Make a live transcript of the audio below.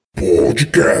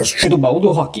podcast do Baú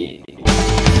do Rock.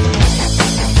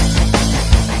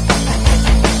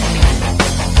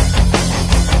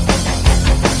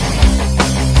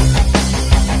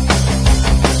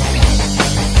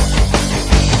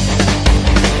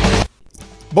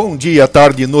 Bom dia,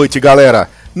 tarde e noite, galera.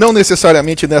 Não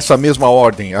necessariamente nessa mesma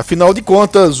ordem, afinal de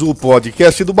contas, o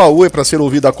podcast do Baú é para ser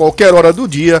ouvido a qualquer hora do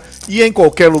dia e em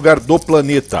qualquer lugar do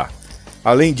planeta.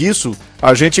 Além disso,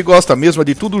 a gente gosta mesmo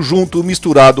de tudo junto,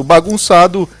 misturado,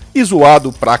 bagunçado e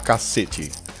zoado pra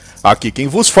cacete. Aqui quem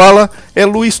vos fala é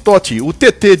Luiz Totti, o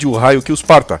TT de O Raio que os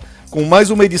Parta, com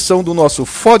mais uma edição do nosso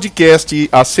podcast,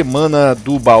 a Semana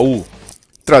do Baú,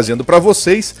 trazendo para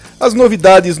vocês as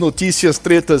novidades, notícias,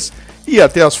 tretas e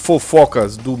até as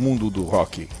fofocas do mundo do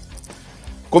rock.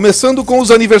 Começando com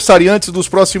os aniversariantes dos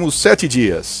próximos 7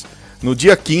 dias. No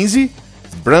dia 15,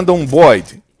 Brandon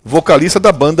Boyd, vocalista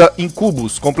da banda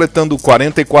Incubus, completando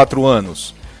 44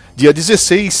 anos. Dia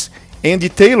 16, Andy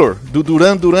Taylor, do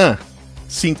Duran Duran,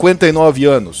 59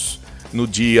 anos. No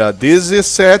dia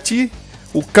 17,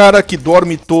 o cara que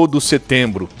dorme todo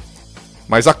setembro,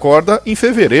 mas acorda em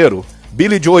fevereiro,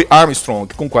 Billie Joe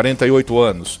Armstrong, com 48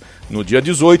 anos. No dia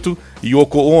 18,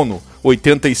 Yoko Ono,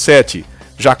 87,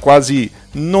 já quase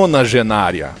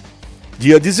nonagenária.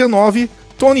 Dia 19,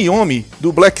 Tony Iommi,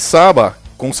 do Black Sabbath,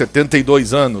 com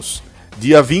 72 anos.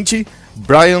 Dia 20,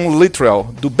 Brian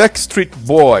Littrell, do Backstreet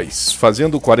Boys,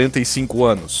 fazendo 45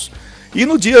 anos. E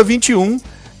no dia 21,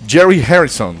 Jerry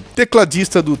Harrison,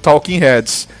 tecladista do Talking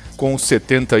Heads, com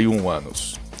 71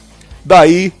 anos.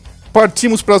 Daí,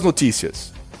 partimos para as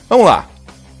notícias. Vamos lá.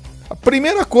 A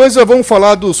primeira coisa, vamos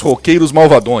falar dos roqueiros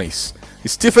malvadões.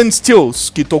 Stephen Stills,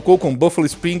 que tocou com Buffalo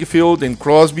Springfield e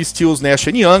Crosby, Stills, Nash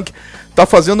Young, está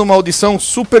fazendo uma audição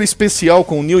super especial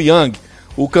com Neil Young,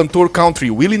 o cantor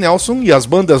country Willie Nelson e as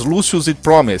bandas Lucius e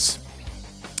Promise,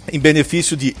 em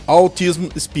benefício de Autism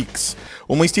Speaks,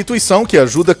 uma instituição que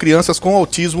ajuda crianças com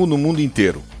autismo no mundo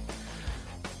inteiro.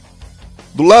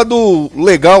 Do lado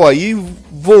legal aí,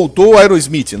 voltou o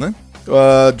Aerosmith, né?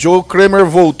 Joe Kramer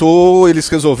voltou, eles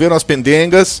resolveram as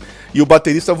pendengas e o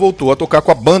baterista voltou a tocar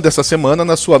com a banda essa semana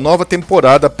na sua nova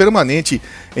temporada permanente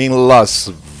em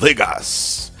Las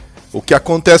Vegas. O que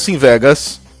acontece em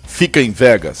Vegas, fica em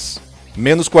Vegas.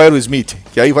 Menos com o Aerosmith,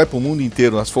 que aí vai pro mundo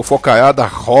inteiro, nas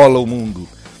fofocaiadas rola o mundo.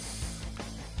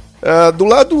 Do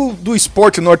lado do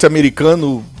esporte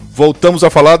norte-americano, voltamos a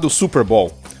falar do Super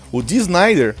Bowl. O Dee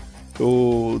Snider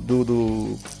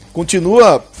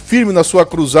continua firme na sua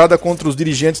cruzada contra os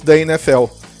dirigentes da NFL,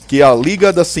 que é a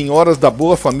Liga das Senhoras da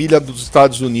Boa Família dos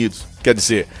Estados Unidos, quer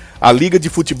dizer, a Liga de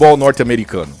Futebol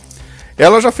Norte-Americano.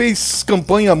 Ela já fez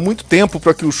campanha há muito tempo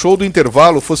para que o show do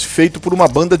intervalo fosse feito por uma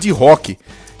banda de rock,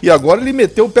 e agora ele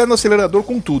meteu o pé no acelerador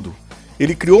com tudo.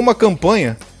 Ele criou uma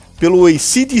campanha pelo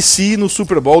AC/DC no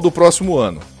Super Bowl do próximo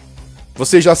ano.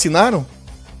 Vocês já assinaram?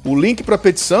 O link para a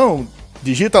petição,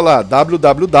 digita lá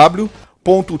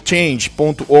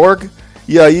www.change.org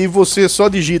e aí você só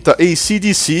digita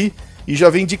AC/DC e já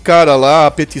vem de cara lá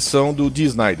a petição do Dee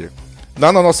Snider.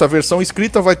 Lá na nossa versão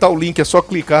escrita vai estar o link, é só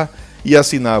clicar e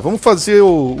assinar. Vamos fazer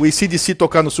o AC/DC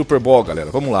tocar no Super Bowl,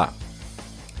 galera, vamos lá.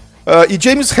 E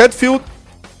James Hetfield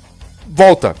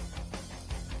volta.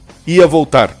 Ia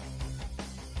voltar.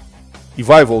 E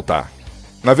vai voltar.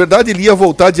 Na verdade ele ia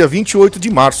voltar dia 28 de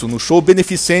março, no show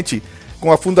beneficente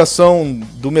com a fundação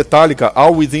do Metallica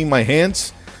All Within My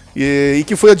Hands, e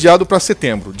que foi adiado para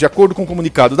setembro. De acordo com o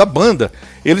comunicado da banda,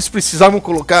 eles precisavam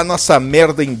colocar a nossa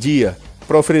merda em dia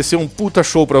para oferecer um puta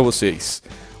show para vocês.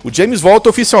 O James volta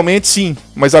oficialmente sim,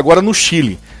 mas agora no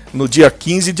Chile, no dia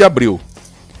 15 de abril.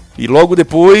 E logo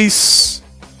depois,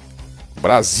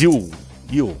 Brasil.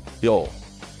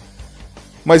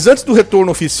 Mas antes do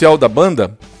retorno oficial da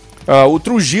banda, o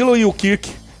Trujillo e o Kirk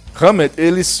Hammett,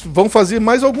 eles vão fazer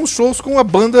mais alguns shows com a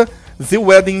banda The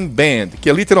Wedding Band, que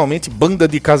é literalmente banda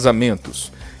de casamentos,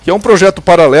 que é um projeto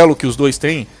paralelo que os dois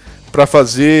têm para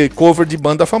fazer cover de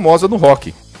banda famosa no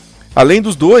rock. Além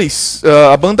dos dois,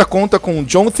 a banda conta com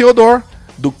John Theodore,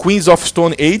 do Queens of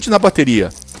Stone Age, na bateria,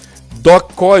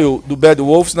 Doc Coyle, do Bad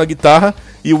Wolves, na guitarra,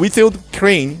 e Whitfield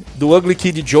Crane, do Ugly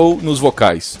Kid Joe, nos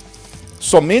vocais.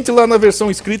 Somente lá na versão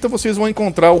escrita vocês vão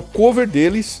encontrar o cover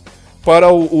deles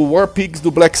para o War Pigs do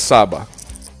Black Sabbath.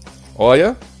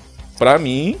 Olha, pra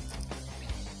mim,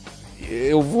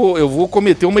 eu vou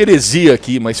cometer uma heresia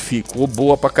aqui, mas ficou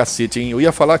boa pra cacete, hein? Eu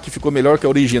ia falar que ficou melhor que a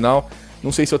original,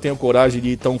 não sei se eu tenho coragem de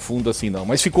ir tão fundo assim não,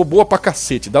 mas ficou boa pra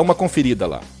cacete, dá uma conferida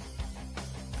lá.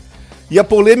 E a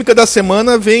polêmica da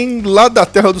semana vem lá da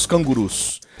terra dos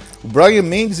cangurus. O Brian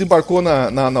May desembarcou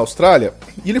na Austrália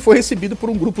e ele foi recebido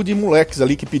por um grupo de moleques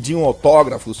ali que pediam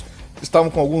autógrafos, estavam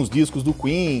com alguns discos do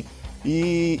Queen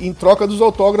e em troca dos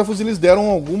autógrafos eles deram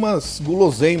algumas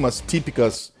guloseimas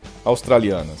típicas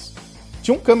australianas.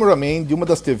 Tinha um cameraman de uma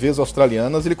das TVs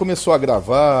australianas, ele começou a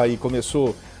gravar e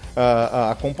começou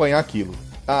a acompanhar aquilo.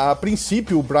 A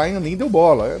princípio o Brian nem deu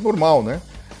bola, é normal, né?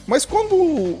 Mas quando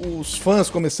os fãs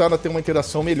começaram a ter uma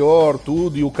interação melhor,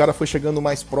 tudo, e o cara foi chegando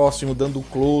mais próximo, dando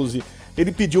close,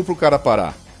 ele pediu pro cara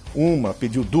parar. Uma,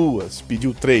 pediu duas,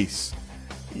 pediu três.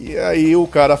 E aí o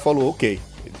cara falou, ok.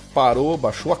 Ele parou,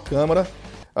 baixou a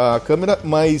câmera,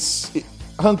 mas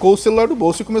arrancou o celular do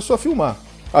bolso e começou a filmar.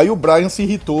 Aí o Brian se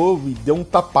irritou e deu um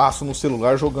tapaço no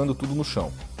celular, jogando tudo no chão.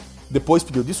 Depois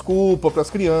pediu desculpa para as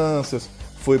crianças,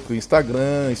 foi pro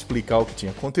Instagram explicar o que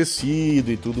tinha acontecido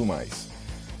e tudo mais.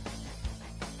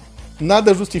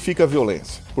 Nada justifica a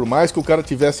violência. Por mais que o cara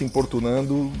estivesse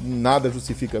importunando, nada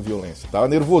justifica a violência. Tava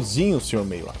nervosinho o Sr.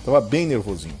 May lá, tava bem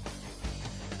nervosinho.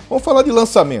 Vamos falar de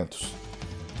lançamentos.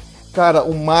 Cara,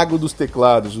 o mago dos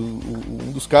teclados,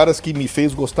 um dos caras que me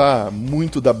fez gostar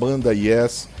muito da banda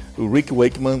Yes, o Rick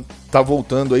Wakeman, tá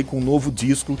voltando aí com um novo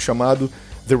disco chamado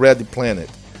The Red Planet.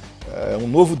 É um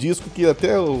novo disco que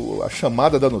até a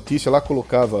chamada da notícia lá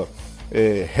colocava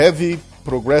Heavy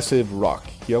Progressive Rock,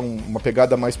 que é uma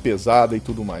pegada mais pesada e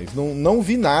tudo mais. Não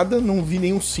vi nada, não vi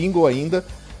nenhum single ainda.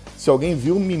 Se alguém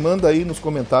viu, me manda aí nos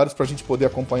comentários pra gente poder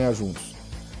acompanhar juntos.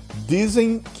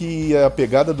 Dizem que a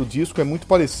pegada do disco é muito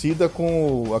parecida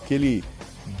com aquele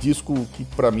disco que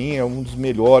pra mim é um dos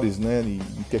melhores, né,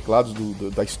 em teclados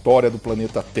da história do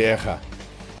planeta Terra,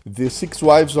 The Six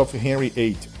Wives of Henry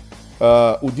VIII.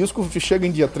 O disco chega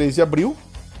em dia 3 de abril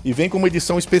e vem com uma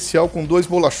edição especial com 2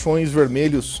 bolachões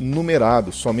vermelhos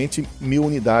numerados, somente 1000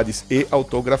 unidades e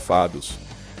autografados,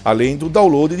 além do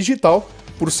download digital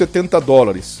por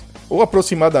 $70, ou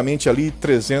aproximadamente ali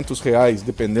R$300,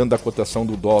 dependendo da cotação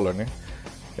do dólar, né?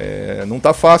 Não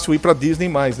tá fácil ir pra Disney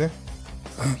mais, né?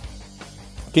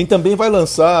 Quem também vai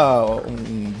lançar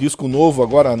um disco novo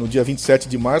agora no dia 27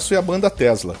 de março é a banda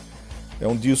Tesla. É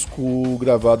um disco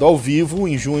gravado ao vivo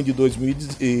em junho de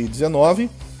 2019,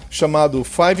 chamado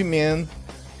Five Man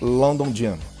London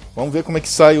Jam. Vamos ver como é que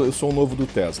sai o som novo do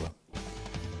Tesla.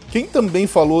 Quem também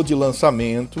falou de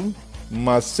lançamento,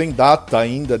 mas sem data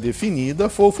ainda definida,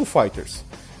 foi o Foo Fighters.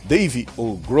 Dave,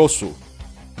 o Grosso,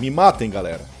 me matem,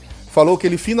 galera, falou que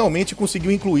ele finalmente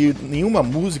conseguiu incluir em uma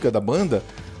música da banda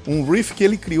um riff que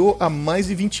ele criou há mais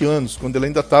de 20 anos, quando ele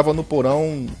ainda estava no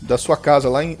porão da sua casa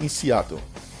lá em Seattle.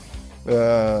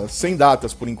 Sem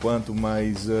datas por enquanto,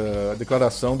 mas a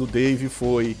declaração do Dave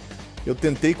foi: eu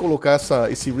tentei colocar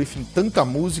esse riff em tanta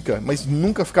música, mas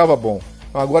nunca ficava bom.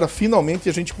 Agora finalmente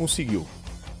a gente conseguiu.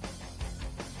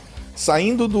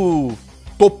 Saindo do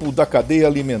topo da cadeia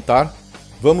alimentar,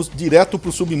 vamos direto para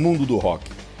o submundo do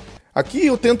rock. Aqui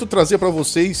eu tento trazer para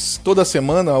vocês toda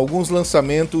semana alguns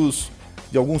lançamentos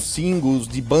de alguns singles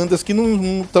de bandas que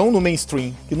não estão no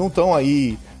mainstream, que não estão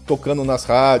aí tocando nas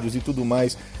rádios e tudo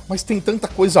mais, mas tem tanta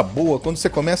coisa boa. Quando você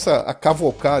começa a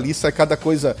cavocar ali, sai cada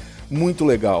coisa muito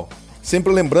legal.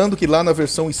 Sempre lembrando que lá na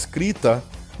versão escrita,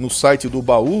 no site do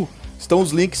Baú, estão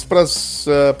os links para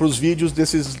os vídeos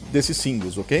desses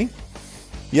singles, ok?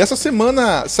 E essa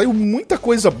semana saiu muita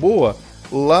coisa boa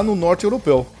lá no norte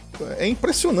europeu. É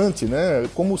impressionante, né?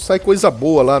 Como sai coisa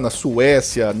boa lá na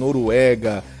Suécia,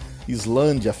 Noruega,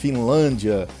 Islândia,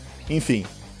 Finlândia, enfim.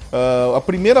 A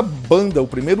primeira banda, o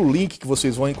primeiro link que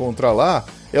vocês vão encontrar lá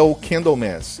é o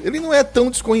Candlemass. Ele não é tão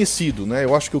desconhecido, né?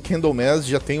 Eu acho que o Candlemass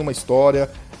já tem uma história,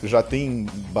 já tem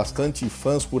bastante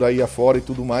fãs por aí afora e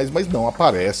tudo mais, mas não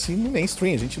aparece no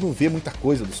mainstream, a gente não vê muita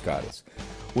coisa dos caras.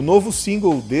 O novo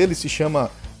single dele se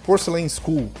chama Porcelain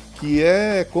School, que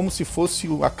é como se fosse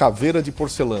a caveira de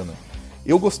porcelana.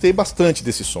 Eu gostei bastante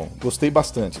desse som, gostei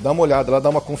bastante. Dá uma olhada lá, dá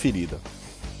uma conferida.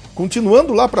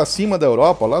 Continuando lá pra cima da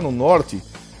Europa, lá no norte,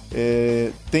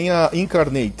 tem a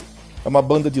Incarnate. É uma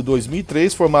banda de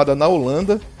 2003, formada na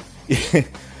Holanda.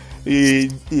 E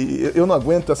eu não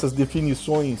aguento essas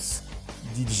definições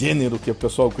de gênero que o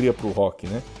pessoal cria pro rock,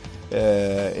 né?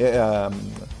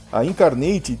 A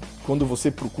Incarnate, quando você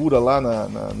procura lá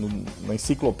na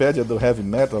enciclopédia do Heavy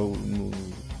Metal,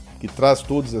 que traz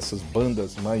todas essas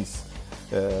bandas mais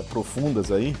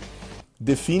profundas aí,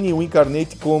 define o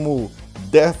Incarnate como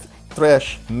Death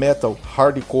Thrash Metal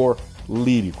Hardcore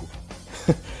lírico.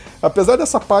 Apesar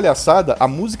dessa palhaçada, a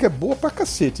música é boa pra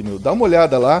cacete, meu. Dá uma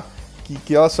olhada lá,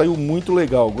 que ela saiu muito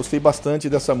legal. Gostei bastante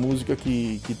dessa música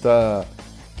que tá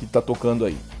tocando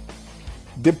aí.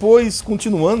 Depois,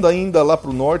 continuando ainda lá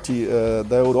pro norte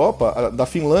da Europa, da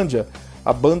Finlândia,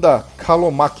 a banda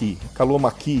Kalomaki.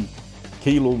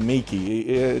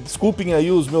 Desculpem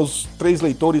aí os meus 3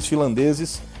 leitores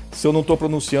finlandeses se eu não estou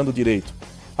pronunciando direito.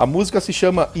 A música se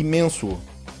chama Imenso.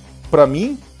 Pra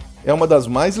mim, é uma das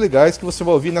mais legais que você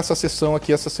vai ouvir nessa sessão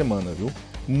aqui essa semana, viu?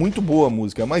 Muito boa a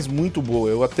música, mas muito boa.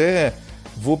 Eu até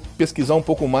vou pesquisar um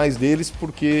pouco mais deles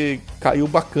porque caiu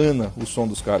bacana o som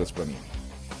dos caras pra mim.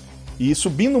 E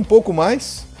subindo um pouco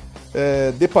mais,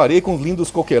 deparei com os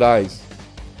lindos coqueirais.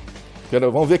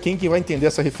 Vamos ver quem que vai entender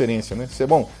essa referência, né?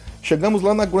 Bom, chegamos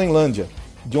lá na Groenlândia,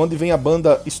 de onde vem a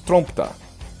banda Strompta,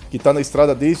 que está na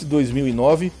estrada desde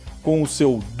 2009 com o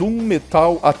seu doom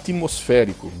metal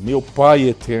atmosférico. Meu pai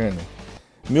eterno.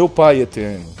 Meu pai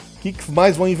eterno. O que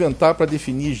mais vão inventar para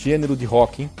definir gênero de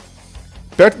rock, hein?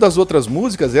 Perto das outras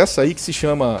músicas, essa aí que se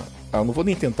chama... não vou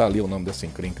nem tentar ler o nome dessa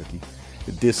encrenca aqui.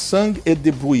 The Sang et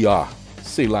de Brouillard.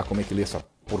 Sei lá como é que lê essa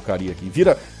porcaria aqui.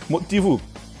 Vira motivo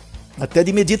até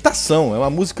de meditação. É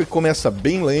uma música que começa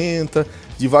bem lenta,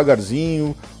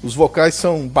 devagarzinho. Os vocais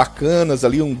são bacanas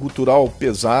ali, um gutural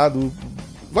pesado.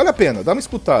 Vale a pena, dá uma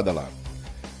escutada lá.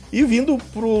 E vindo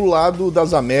pro lado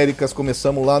das Américas,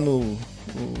 começamos lá nos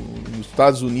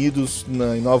Estados Unidos,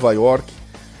 em Nova York.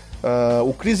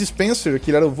 O Chris Spencer,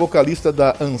 que era o vocalista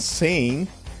da Unsane,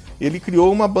 ele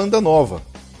criou uma banda nova.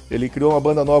 Ele criou uma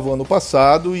banda nova ano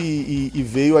passado e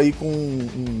veio aí com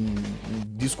um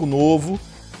disco novo.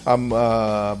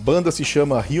 A banda se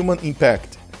chama Human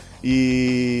Impact.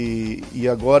 E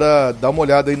agora dá uma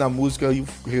olhada aí na música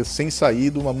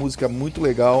recém-saído, uma música muito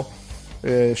legal,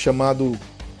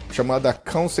 chamada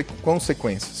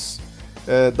Consequences.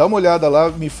 Dá uma olhada lá,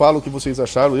 me fala o que vocês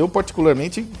acharam. Eu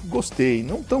particularmente gostei,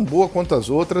 não tão boa quanto as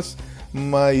outras,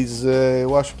 mas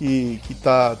eu acho que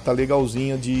tá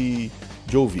legalzinha de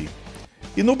ouvir.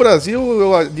 E no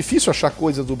Brasil, é difícil achar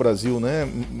coisas do Brasil, né?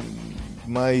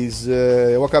 Mas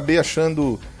eu acabei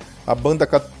achando a banda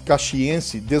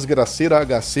caxiense Desgraceira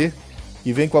HC,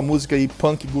 que vem com a música aí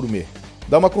Punk Gourmet.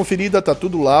 Dá uma conferida, tá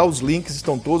tudo lá, os links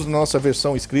estão todos na nossa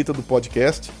versão escrita do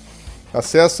podcast.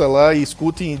 Acessa lá e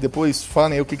escutem e depois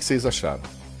falem aí o que vocês acharam.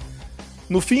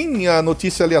 No fim, a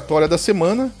notícia aleatória da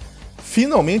semana,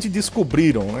 finalmente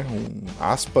descobriram, né?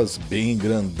 Aspas bem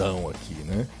grandão aqui,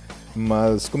 né?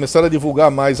 Mas começaram a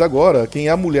divulgar mais agora quem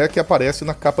é a mulher que aparece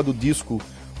na capa do disco,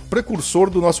 precursor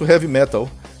do nosso heavy metal,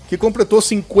 que completou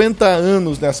 50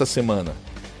 anos nessa semana.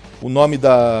 O nome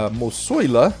da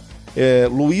moçoila é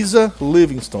Louisa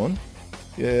Livingstone,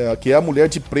 que é a mulher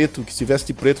de preto, que se veste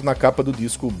de preto na capa do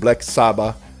disco Black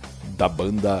Sabbath, da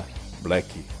banda Black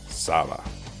Sabbath.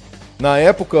 Na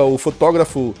época, o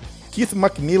fotógrafo Keith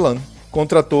Macmillan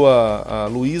contratou a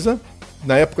Louisa,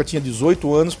 na época tinha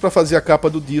 18 anos, para fazer a capa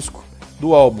do disco,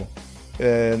 do álbum.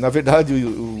 Na verdade,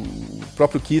 o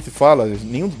próprio Keith fala,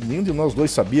 nenhum de nós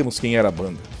dois sabíamos quem era a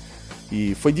banda.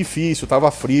 E foi difícil,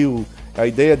 estava frio, a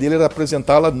ideia dele era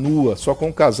apresentá-la nua, só com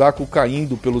o casaco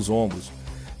caindo pelos ombros.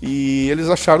 E eles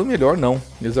acharam melhor não,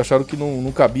 eles acharam que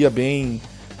não cabia bem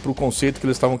pro conceito que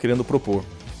eles estavam querendo propor.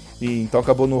 E então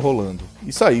acabou não rolando.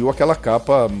 E saiu aquela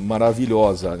capa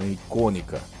maravilhosa, né,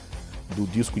 icônica, do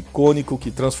disco icônico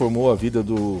que transformou a vida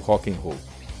do rock and roll.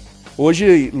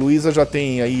 Hoje, Luísa já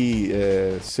tem aí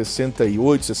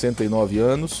 68, 69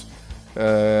 anos,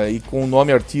 e com o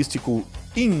nome artístico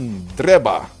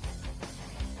Indreba.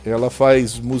 Ela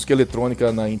faz música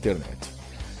eletrônica na internet.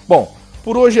 Bom,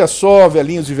 por hoje é só,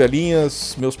 velhinhos e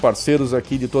velhinhas, meus parceiros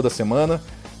aqui de toda semana.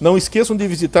 Não esqueçam de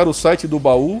visitar o site do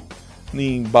Baú,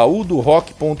 em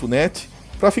baudorock.net,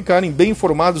 para ficarem bem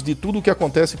informados de tudo o que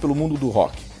acontece pelo mundo do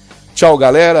rock. Tchau,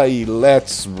 galera, e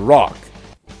let's rock!